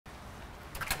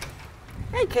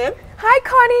Hey, Kim. Hi,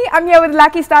 Connie. I'm here with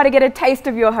Lucky Star to get a taste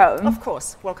of your home. Of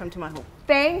course. Welcome to my home.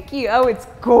 Thank you. Oh, it's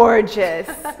gorgeous.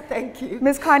 Thank you.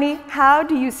 Miss Connie, how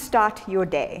do you start your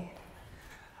day?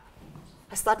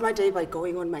 I start my day by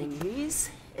going on my knees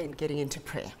and getting into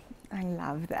prayer. I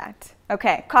love that.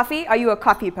 Okay, coffee? Are you a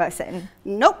coffee person?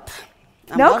 Nope.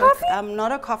 No coffee? I'm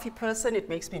not a coffee person. It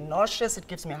makes me nauseous. It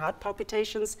gives me heart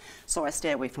palpitations. So I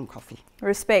stay away from coffee.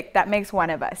 Respect. That makes one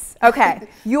of us. Okay,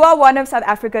 you are one of South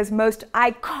Africa's most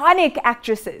iconic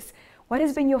actresses. What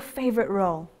has been your favorite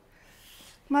role?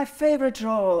 My favorite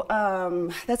role,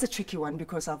 that's a tricky one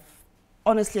because I've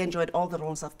honestly enjoyed all the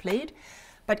roles I've played.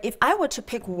 But if I were to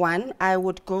pick one, I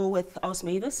would go with Aus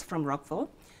Mavis from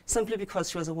Rockville, simply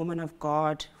because she was a woman of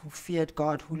God, who feared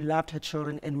God, who loved her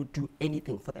children, and would do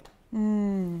anything for them.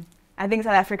 I think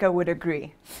South Africa would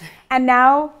agree. And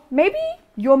now, maybe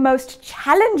your most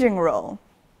challenging role?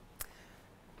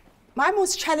 My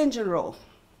most challenging role?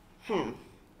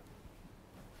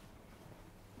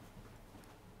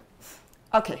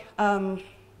 Okay,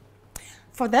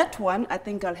 for that one, I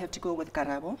think I'll have to go with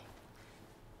Karabo.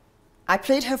 I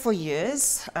played her for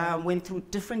years, went through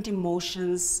different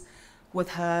emotions with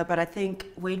her, but I think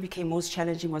where it became most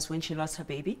challenging was when she lost her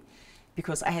baby,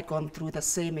 because I had gone through the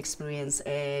same experience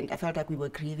and I felt like we were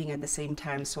grieving at the same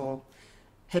time, so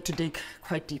had to dig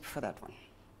quite deep for that one.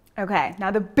 Okay, now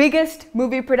the biggest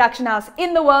movie production house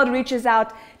in the world reaches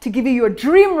out to give you your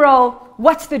dream role.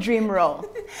 What's the dream role?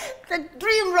 The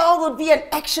dream role would be an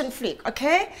action flick,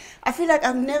 okay? I feel like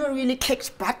I've never really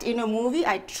kicked butt in a movie.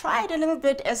 I tried a little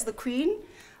bit as the Queen,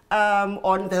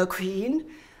 on The Queen,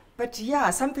 but yeah,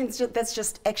 something that's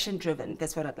just action driven.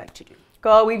 That's what I'd like to do.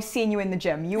 Girl, we've seen you in the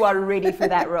gym. You are ready for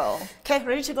that role. Okay,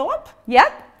 ready to go up?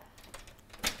 Yep.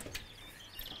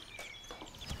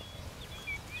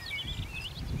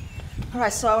 All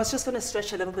right, so I was just going to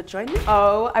stretch a little bit. Join me.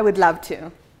 Oh, I would love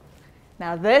to.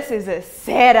 Now this is a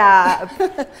setup.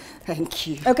 Thank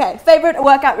you. Okay, favorite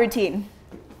workout routine?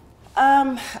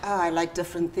 I like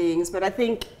different things, but I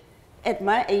think at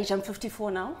my age, I'm 54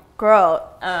 now.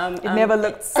 Girl, it never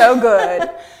looked so good.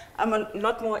 I'm a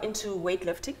lot more into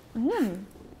weightlifting.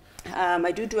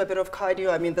 I do a bit of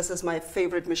cardio. I mean, this is my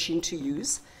favorite machine to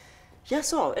use. Yeah,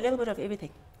 so a little bit of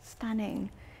everything.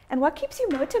 Stunning. And what keeps you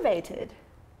motivated?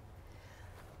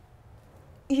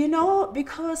 You know,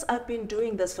 because I've been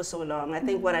doing this for so long, I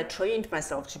think what I trained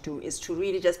myself to do is to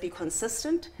really just be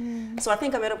consistent. So I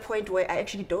think I'm at a point where I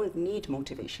actually don't need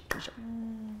motivation.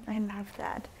 I love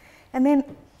that. And then,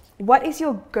 what is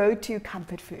your go-to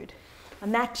comfort food?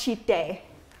 On that cheat day,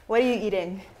 what are you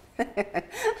eating?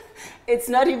 It's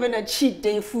not even a cheat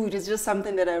day food, it's just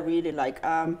something that I really like.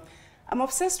 I'm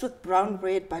obsessed with brown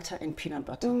bread, butter, and peanut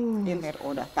butter, in that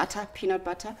order. Butter, peanut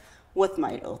butter, with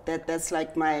Milo. That's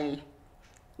like my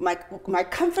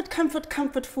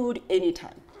comfort food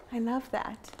anytime. I love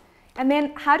that. And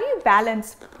then how do you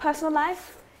balance personal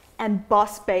life and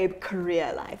boss babe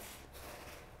career life?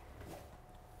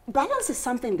 Balance is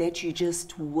something that you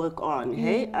just work on,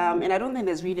 hey? And I don't think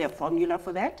there's really a formula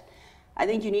for that. I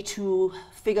think you need to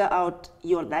figure out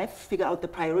your life, figure out the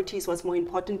priorities, what's more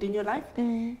important in your life,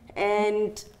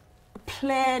 and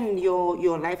plan your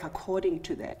life according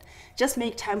to that. Just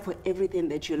make time for everything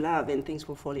that you love and things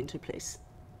will fall into place.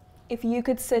 If you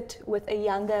could sit with a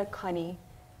younger Connie,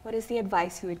 what is the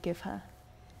advice you would give her?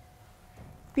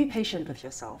 Be patient with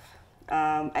yourself.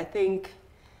 I think,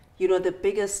 you know, the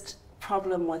biggest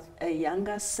problem with a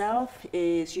younger self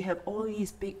is you have all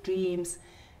these big dreams,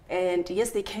 and yes,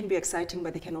 they can be exciting,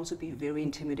 but they can also be very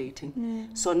intimidating.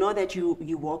 So know that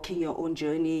you're walking your own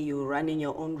journey, you're running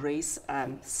your own race.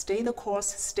 Stay the course,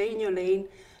 stay in your lane.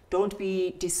 Don't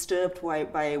be disturbed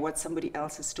by what somebody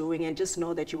else is doing, and just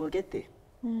know that you will get there.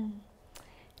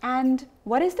 And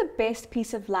what is the best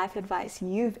piece of life advice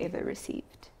you've ever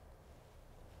received?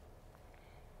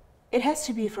 It has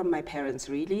to be from my parents,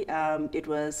 really.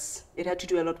 It had to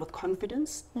do a lot with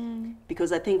confidence,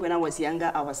 because I think when I was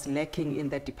younger, I was lacking in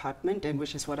that department, and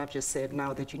which is what I've just said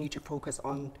now, that you need to focus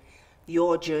on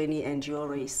your journey and your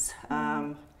race.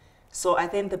 So I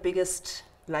think the biggest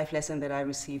life lesson that I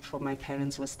received from my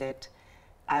parents was that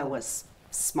I was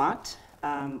smart,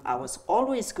 I was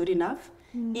always good enough.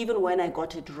 Even when I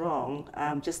got it wrong,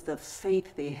 just the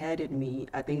faith they had in me,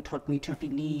 I think taught me to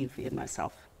believe in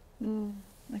myself.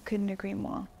 I couldn't agree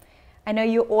more. I know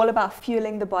you're all about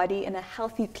fueling the body in a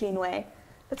healthy, clean way.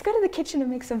 Let's go to the kitchen and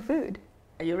make some food.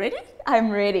 Are you ready? I'm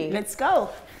ready. Let's go.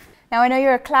 Now I know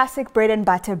you're a classic bread and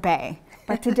butter bae,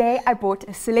 but today I brought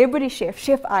a celebrity chef,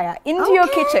 Chef Aya, into your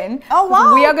kitchen. Oh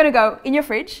wow! We are going to go in your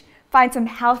fridge, find some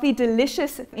healthy,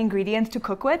 delicious ingredients to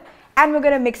cook with, and we're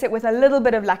going to mix it with a little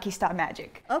bit of Lucky Star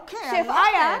magic. Okay, Chef I love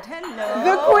Aya, it. Hello.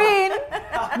 the queen,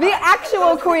 the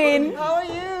actual queen. How are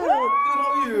you? Good,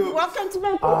 how are you? Welcome to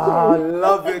my kitchen. Ah,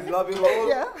 love it, Lord.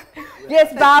 Yeah.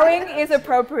 Yes, bowing is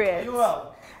appropriate. You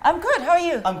well? I'm good. How are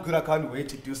you? I'm good. I can't wait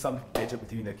to do some magic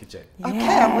with you in the kitchen. Okay,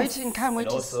 I'm waiting. Can't wait And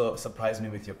to. also surprise me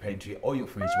with your pantry or your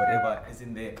fridge, whatever is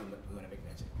in there. We're gonna make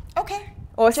magic. Okay.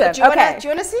 Awesome. Do you Okay.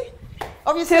 wanna see?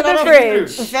 Obviously, To a lot the of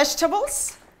fridge.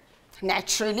 vegetables.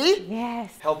 Naturally. Yes.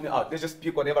 Help me out. Let's just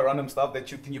pick whatever random stuff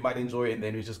that you think you might enjoy, and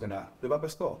then we're just gonna whip up a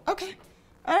store. Okay.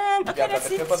 You Okay, got let's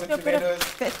see. peppers and A bit of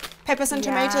tomatoes. peppers and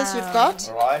tomatoes you've Yeah. got.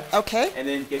 All right. Okay. And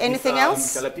then get Anything me some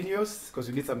else? jalapenos, because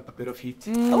we need a bit of heat.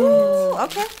 Ooh,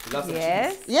 okay. We love some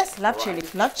Yes. chilies. Yes, love All chili.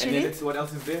 right. Love And chili. then let's see what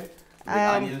else is there. The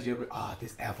onions,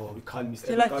 this apple, we can't miss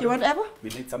You like- avocado. you want apple? We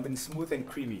need something smooth and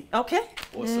creamy. Okay.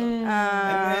 Awesome.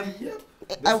 And then,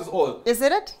 this is all. Is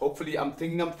it it? Hopefully, I'm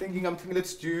thinking,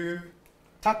 let's do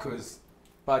tacos,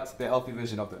 but the healthy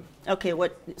version of them. Okay.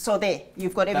 What? So there,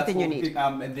 you've got everything you need.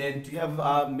 And then, do you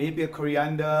have maybe a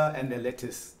coriander and a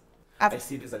lettuce? I I've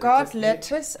see there's a got there.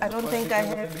 lettuce. I don't Of course, think I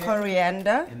there's have there.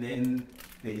 coriander. And then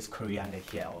there is coriander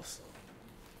here also.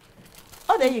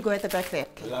 Oh, there you go at the back there.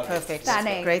 Love it. Perfect.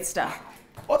 Stunning. Great stuff.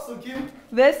 Awesome, Kim.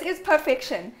 This is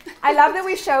perfection. I love that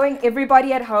we're showing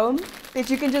everybody at home that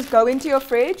you can just go into your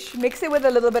fridge, mix it with a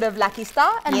little bit of Lucky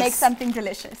Star, and Yes. make something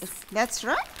delicious. That's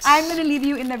right. I'm going to leave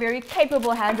you in the very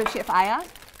capable hands of Chef Aya.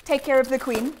 Take care of the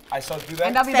queen, I shall do that.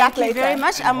 and I'll be Thank back you later. very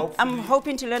much. And I'm hopefully-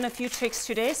 hoping to learn a few tricks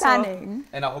today. So Stunning.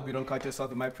 And I hope you don't cut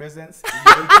yourself in my presence.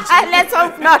 let's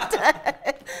hope not.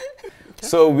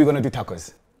 So we're gonna do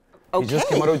tacos. You just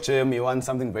Okay. came out of gym, you want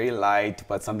something very light,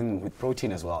 but something with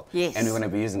protein as well. Yes. And we're gonna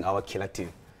be using our killer too.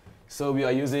 So we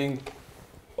are using,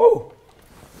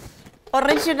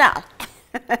 Original.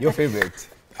 your favorite.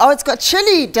 Oh, it's got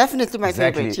chili. Definitely my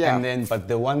Exactly. favorite. Yeah. And then, but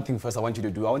the one thing first I want you to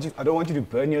do, I don't want you to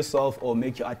burn yourself or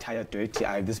make your attire dirty.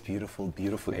 I have this beautiful,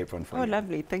 beautiful apron for Oh, you.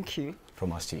 lovely. Thank you.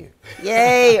 From us to you.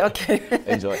 Yay. Okay.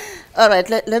 Enjoy. All right.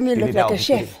 Let me Give look it like out, a give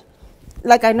chef. it.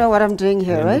 Like I know what I'm doing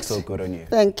here, They right? look so good on you.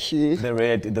 Thank you. The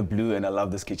red, the blue, and I love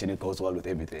this kitchen. It goes well with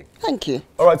everything. Thank you.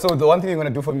 All right, so the one thing you're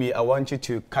gonna do for me, I want you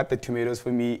to cut the tomatoes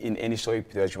for me in any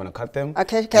shape that you wanna cut them.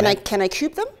 Okay. And then- Can I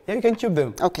cube them? Yeah, you can cube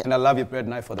them. Okay. And I love your bread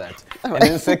knife for that. All And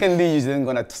then secondly, you're then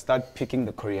gonna start picking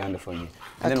the coriander for me.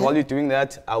 And then Okay. while you're doing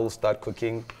that, I will start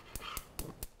cooking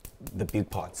the big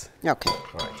parts. Okay.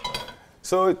 All right.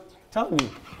 So tell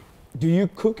me, do you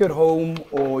cook at home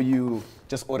or you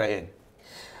just order in?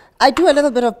 I do a little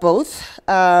bit of both.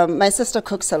 My sister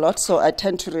cooks a lot, so I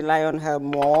tend to rely on her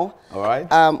more. All right.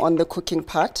 On the cooking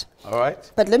part. All right.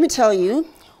 But let me tell you,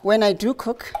 when I do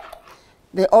cook,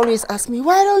 they always ask me,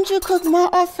 why don't you cook more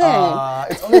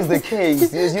often? It's always the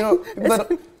case. Yes, you know,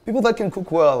 people that can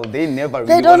cook well, they never really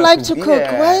They don't wanna like to cook.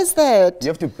 Yeah. Why is that? You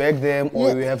have to beg them, or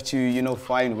Yeah. you have to,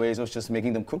 find ways of just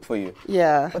making them cook for you.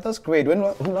 Yeah. But that's great. When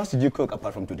last did you cook,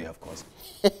 apart from today, of course?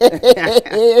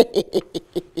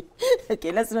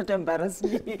 Okay, let's not embarrass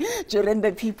me during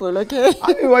the people, okay?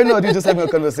 I mean, why not? You're just having a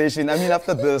conversation. I mean,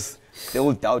 after this, they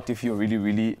will doubt if you really,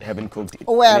 really haven't cooked.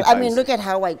 Well, many I mean, times. look at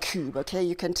how I cube, okay?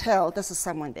 You can tell this is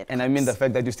someone that And I mean the cooks.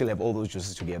 fact that you still have all those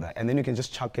juices together, and then you can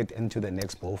just chuck it into the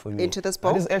next bowl for me. Into this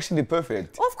bowl? That is actually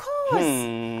perfect. Of course,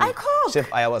 I cook.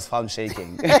 Chef Aya was found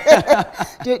shaking.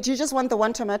 Do you just want the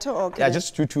one tomato or? Yeah,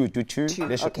 just two. Two,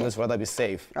 okay. Let's rather be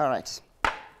safe. All right.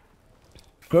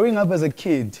 Growing up as a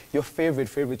kid, your favorite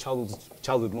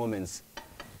childhood moments,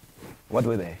 what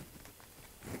were they?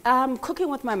 Cooking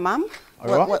with my mom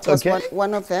All right, was okay.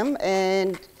 one of them,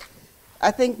 and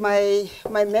I think my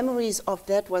memories of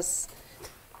that was,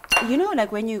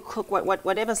 like when you cook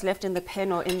whatever's left in the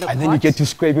pan or in the pot. And then you get to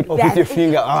scrape it off with your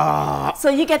finger. Ah! So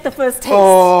you get the first taste.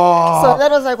 Oh. So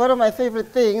that was like one of my favorite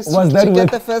things Was to that get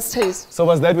with- the first taste. So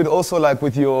was that with also like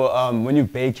with your, when you're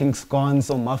baking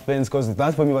scones or muffins? Because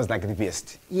that for me was like the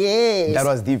best. Yes. That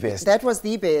was the best. That was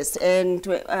the best. And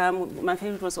my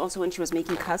favorite was also when she was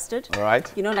making custard. All right.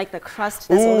 Like the crust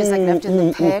that's always like left in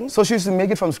the pan. So she used to make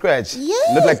it from scratch?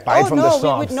 Yes. Not like buy it from no, the we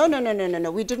shops? would,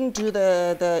 no. We didn't do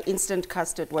the instant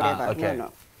custard, whatever. okay.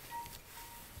 No.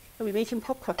 So we're making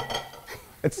popcorn.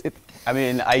 I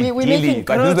mean, we're ideally, making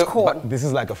grilled but corn. this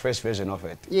is like a fresh version of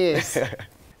it. Yes.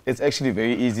 It's actually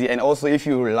very easy. And also, if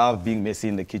you love being messy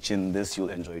in the kitchen, this you'll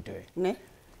enjoy doing. Ne?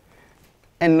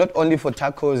 And not only for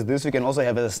tacos, this you can also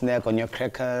have as a snack on your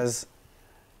crackers.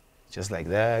 Just like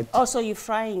that. Oh, so you're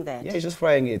frying that? Yeah, you're just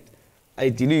frying it.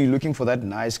 Ideally, you're looking for that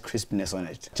nice crispness on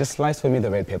it. Just slice for me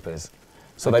the red peppers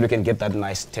so that you can get that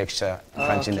nice texture,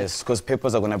 crunchiness. Because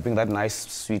peppers are going to bring that nice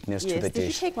sweetness to Yes. the Did you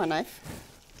dish. take my knife?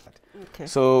 Okay.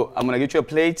 So I'm gonna get you a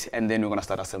plate and then we're gonna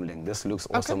start assembling. This looks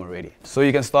awesome already. So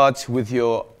you can start with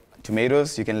your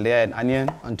tomatoes. You can layer an onion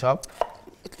on top.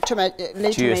 Lay To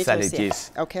your tomatoes, salad, yeah.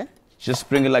 yes. Okay. Just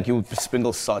sprinkle like you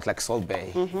sprinkle salt, like Salt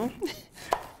Bay.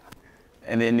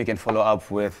 And then you can follow up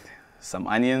with some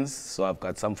onions. So I've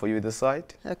got some for you this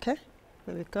side. Okay.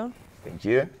 There we go. Thank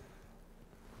you.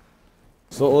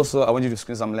 So also, I want you to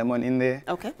squeeze some lemon in there.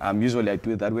 Okay. Usually I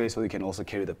do it that way so you can also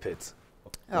carry the pits.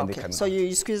 when they Okay. come So out.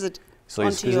 you squeeze it So you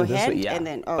onto squeeze your it this hand way, yeah. and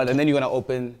then But then you're gonna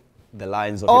open the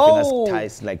lines of Oh. your fingers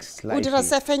ties like slightly.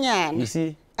 You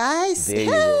see? I see. There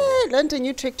you Hey, go. learned a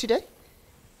new trick today.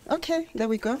 Okay, there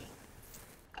we go.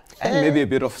 And maybe a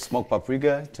bit of smoked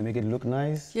paprika to make it look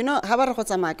nice. You know, how about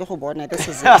this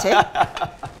is it, eh?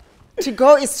 To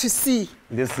go is to see.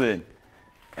 Listen.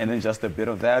 And then just a bit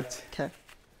of that. Okay.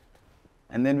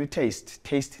 And then we taste.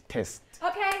 Test.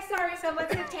 Okay, sorry, so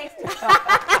what's your taste?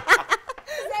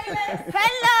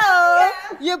 Hello!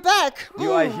 You're back.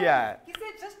 You are here. You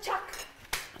said just chuck.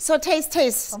 So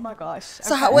taste. Oh my gosh.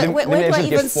 So how, Let where me do I actually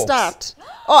get even forks. start?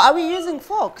 Oh, are we using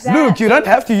forks? Look, you don't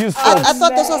have to use forks. I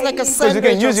thought this was like a Because sandwich. you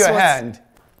can use of your sorts. hand.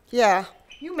 Yeah.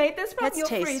 You made this from Let's your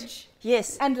taste. fridge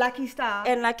Yes. and Lucky Star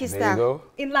And Lucky There you Star. go.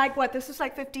 in like what? This was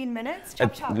like 15 minutes?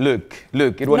 Chop, chop. Look,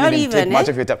 it won't Not even take even, much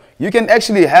eh? of your time. You can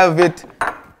actually have it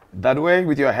that way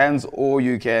with your hands, or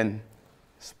you can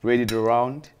spread it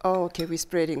around, Oh, okay, we're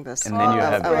spreading this. and then you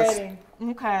have I was- it. Spreading.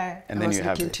 Okay. And I then was you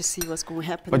have looking it. to see what's going to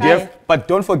happen. But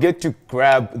don't forget to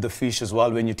grab the fish as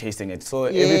well when you're tasting it. So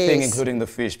everything, Yes. including the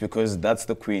fish, because that's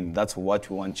the queen. That's what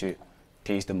we want to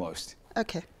taste the most.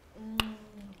 Okay.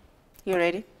 You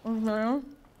ready?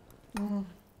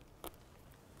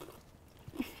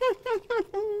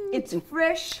 It's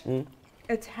fresh.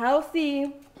 It's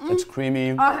healthy. It's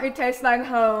creamy. Oh, it tastes like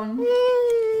home.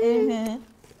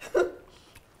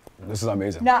 This is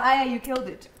amazing. Now, Aya, you killed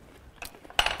it.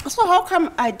 So how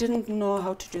come I didn't know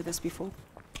how to do this before?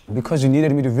 Because you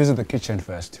needed me to visit the kitchen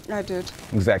first. I did.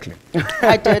 Exactly.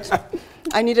 I did.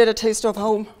 I needed a taste of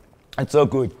home. It's so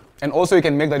good. And also you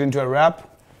can make that into a wrap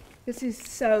This is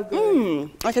so good.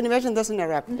 I can imagine this in a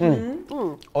wrap.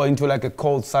 or into like a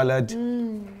cold salad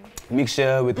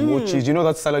mixture with more cheese. You know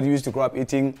that salad you used to grow up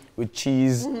eating with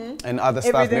cheese and other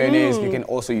stuff, Everything. mayonnaise? You can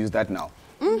also use that now.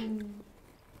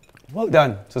 Well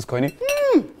done, Sis Connie.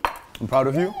 I'm proud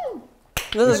of you.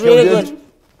 This is Feel really good?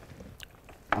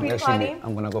 good. Connie.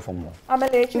 I'm gonna go for more. I'm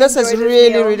gonna let you This is enjoy really,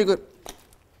 meal. really good.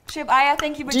 Chef Aya,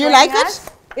 thank you for Do you joining like it? us.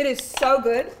 It is so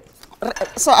good.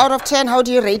 So out of 10, how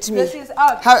do you rate me? This is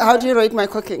out. How do you rate my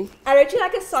cooking? I rate you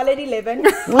like a solid 11.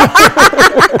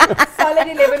 Solid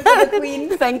 11 for the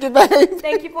queen. Thank you, babe.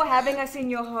 Thank you for having us in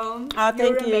your home. Oh, You're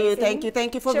thank you, amazing.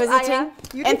 thank you for Chef visiting. Aya,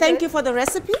 you And did thank good. you for the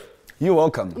recipe. You're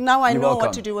welcome. Now I You're know welcome.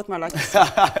 what to do with my lucky.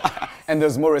 And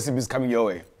there's more recipes coming your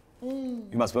way. You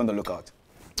must be on the lookout.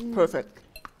 Perfect.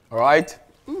 All right?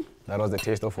 That was the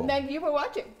taste of home. Thank you for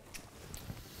watching.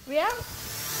 Yeah.